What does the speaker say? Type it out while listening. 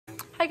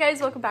guys,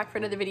 welcome back for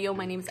another video.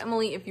 My name is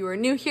Emily. If you are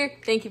new here,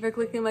 thank you for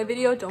clicking my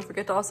video. Don't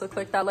forget to also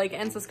click that like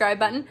and subscribe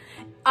button.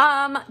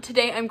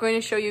 Today I'm going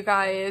to show you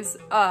guys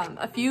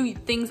a few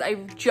things I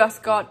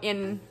just got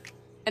in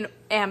an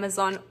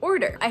Amazon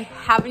order. I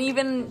haven't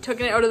even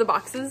taken it out of the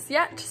boxes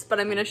yet, but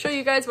I'm going to show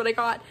you guys what I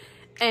got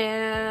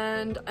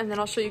and then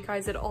I'll show you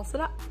guys it all set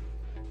up.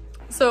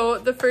 So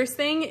the first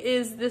thing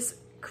is this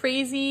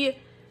crazy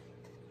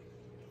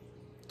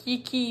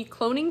geeky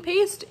cloning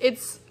paste.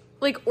 It's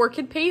like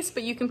orchid paste,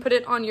 but you can put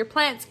it on your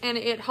plants and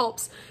it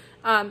helps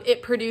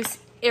it produce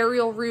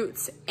aerial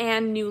roots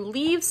and new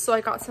leaves. So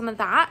I got some of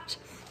that.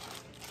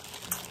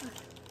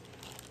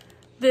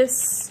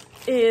 This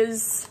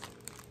is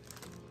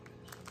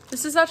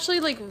actually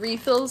like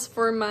refills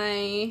for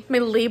my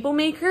label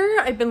maker.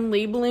 I've been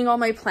labeling all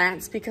my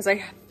plants because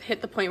I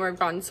hit the point where I've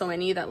gotten so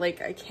many that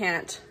like I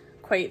can't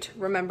quite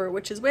remember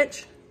which is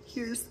which.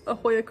 Here's a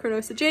Hoya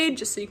Chronosa Jade,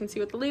 just so you can see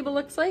what the label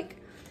looks like.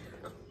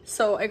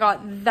 So I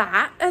got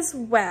that as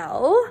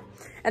well.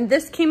 And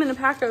this came in a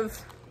pack of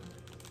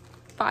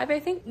 5, I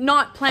think.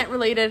 Not plant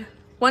related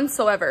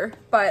whatsoever,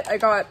 but I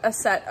got a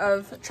set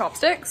of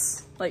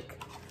chopsticks,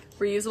 like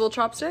reusable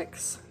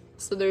chopsticks.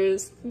 So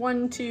there's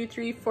 1, 2,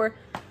 3, 4,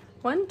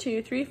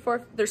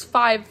 there's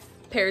 5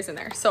 pairs in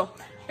there. So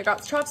I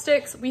got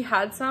chopsticks. We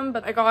had some,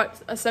 but I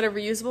got a set of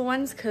reusable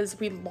ones because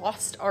we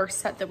lost our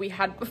set that we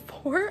had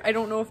before. I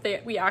don't know if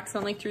we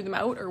accidentally threw them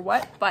out or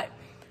what, but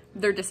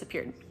they're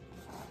disappeared.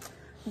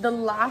 The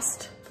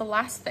last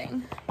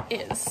thing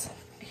is,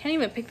 I can't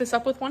even pick this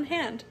up with one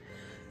hand.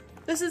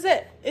 This is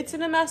it. It's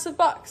in a massive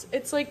box.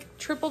 It's like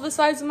triple the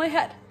size of my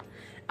head.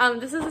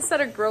 This is a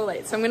set of grow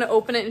lights. So I'm gonna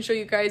open it and show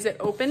you guys it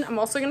open. I'm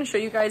also gonna show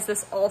you guys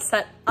this all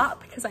set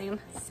up because I am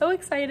so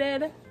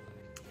excited.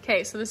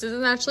 Okay, so this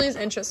isn't actually as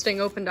interesting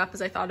opened up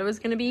as I thought it was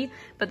gonna be,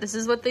 but this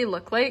is what they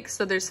look like.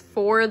 So there's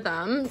 4 of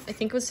them. I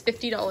think it was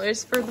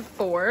 $50 for the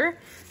 4.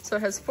 So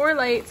it has 4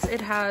 lights. It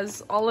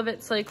has all of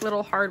its like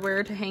little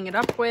hardware to hang it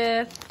up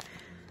with,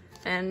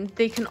 and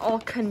they can all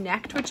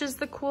connect, which is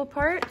the cool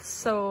part.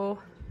 So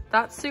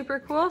that's super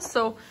cool.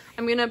 So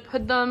I'm gonna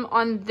put them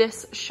on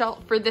this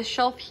shelf, for this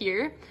shelf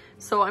here.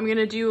 So I'm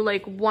gonna do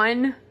like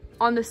one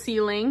on the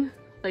ceiling,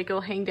 like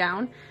it'll hang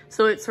down.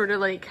 So it sort of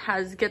like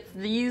gets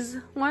these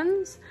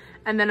ones.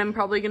 And then I'm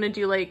probably gonna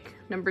do like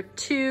number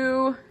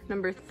 2,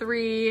 number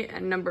 3,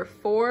 and number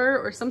 4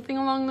 or something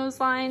along those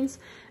lines.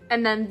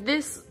 And then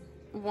this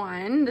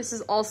one, this is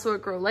also a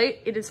grow light.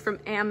 It is from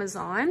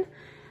Amazon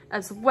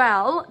as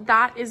well.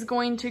 That is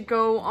going to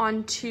go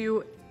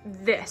onto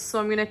this. So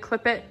I'm gonna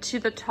clip it to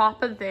the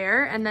top of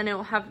there, and then it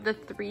will have the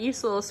 3.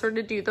 So I'll sort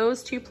of do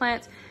those 2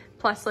 plants,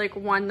 plus like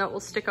one that will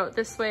stick out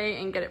this way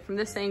and get it from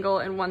this angle,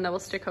 and one that will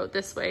stick out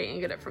this way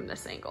and get it from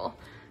this angle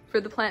for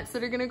the plants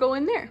that are gonna go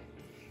in there.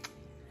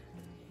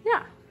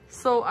 Yeah,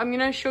 so I'm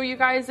gonna show you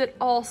guys it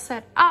all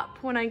set up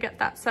when I get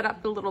that set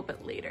up a little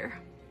bit later.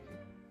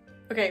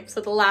 Okay,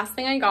 so the last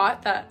thing I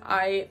got that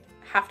I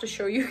have to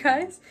show you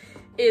guys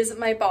is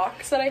my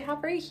box that I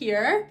have right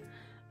here.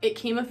 It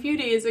came a few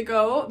days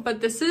ago,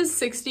 but this is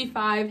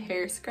 65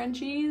 hair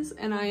scrunchies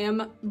and I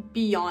am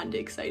beyond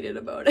excited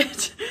about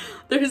it.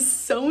 There's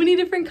so many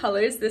different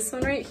colors. This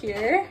one right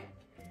here,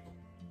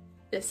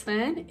 this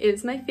one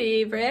is my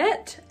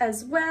favorite,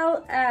 as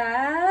well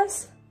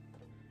as,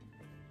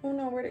 oh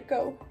no, where'd it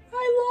go?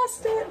 I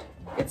lost it.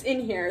 It's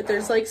in here.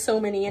 There's like so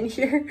many in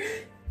here.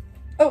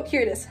 Oh, here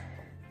it is.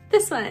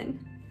 This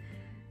one.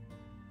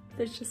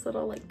 There's just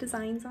little like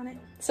designs on it.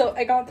 So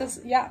I got this,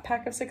 yeah,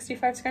 pack of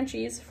 65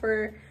 scrunchies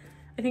for,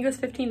 I think it was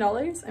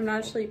 $15. I'm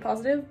not actually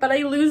positive, but I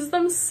lose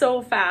them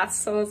so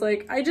fast. So I was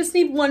like, I just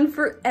need one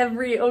for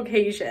every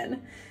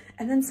occasion.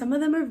 And then some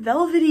of them are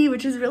velvety,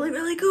 which is really,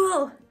 really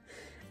cool.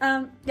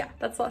 Yeah,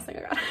 that's the last thing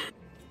I got.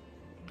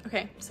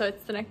 Okay, so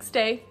it's the next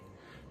day.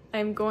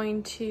 I'm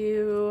going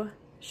to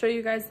show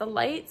you guys the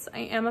lights. I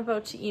am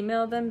about to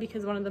email them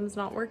because one of them is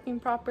not working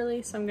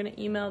properly. So I'm gonna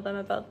email them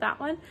about that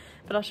one,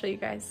 but I'll show you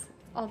guys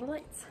all the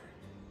lights.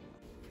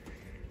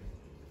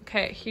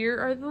 Okay, here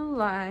are the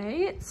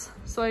lights.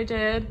 So I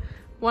did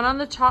one on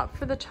the top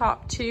for the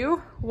top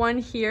 2, one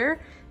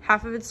here.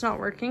 Half of it's not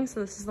working, so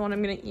this is the one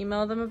I'm gonna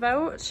email them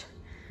about.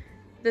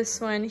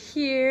 This one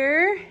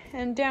here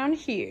and down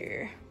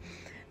here.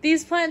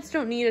 These plants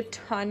don't need a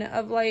ton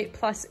of light,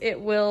 plus it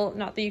will,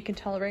 not that you can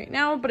tell right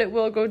now, but it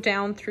will go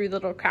down through the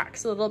little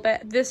cracks a little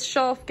bit. This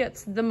shelf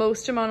gets the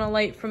most amount of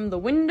light from the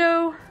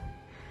window.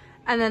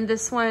 And then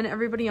this one,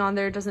 everybody on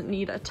there doesn't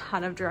need a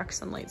ton of direct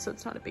sunlight, so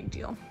it's not a big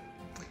deal.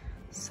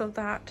 So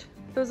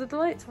those are the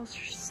lights all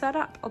set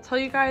up. I'll tell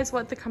you guys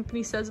what the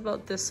company says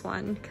about this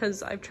one,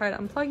 because I've tried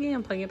unplugging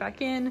and plugging it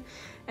back in,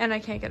 and I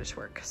can't get it to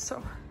work.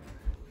 So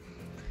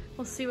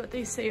we'll see what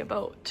they say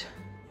about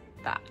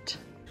that.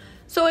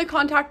 So I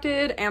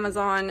contacted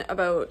Amazon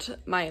about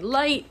my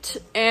light,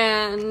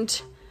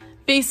 and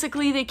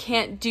basically they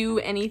can't do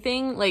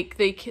anything. Like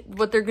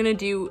what they're gonna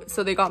do,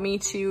 so they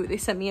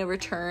sent me a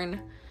return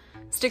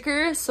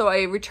sticker, so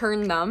I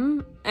returned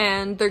them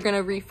and they're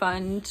gonna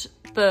refund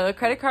the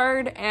credit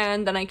card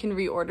and then I can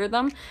reorder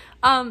them.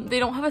 They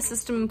don't have a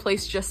system in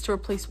place just to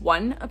replace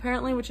one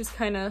apparently, which is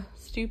kind of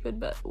stupid,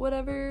 but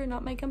whatever,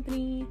 not my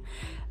company.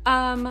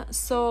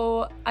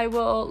 So I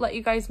will let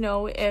you guys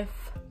know if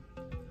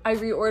I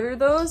reorder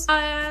those,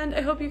 and I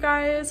hope you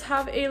guys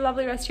have a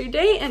lovely rest of your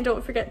day, and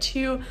don't forget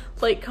to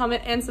like,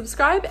 comment, and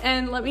subscribe,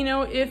 and let me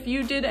know if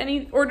you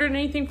ordered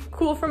anything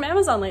cool from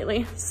Amazon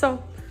lately.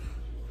 So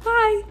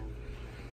bye.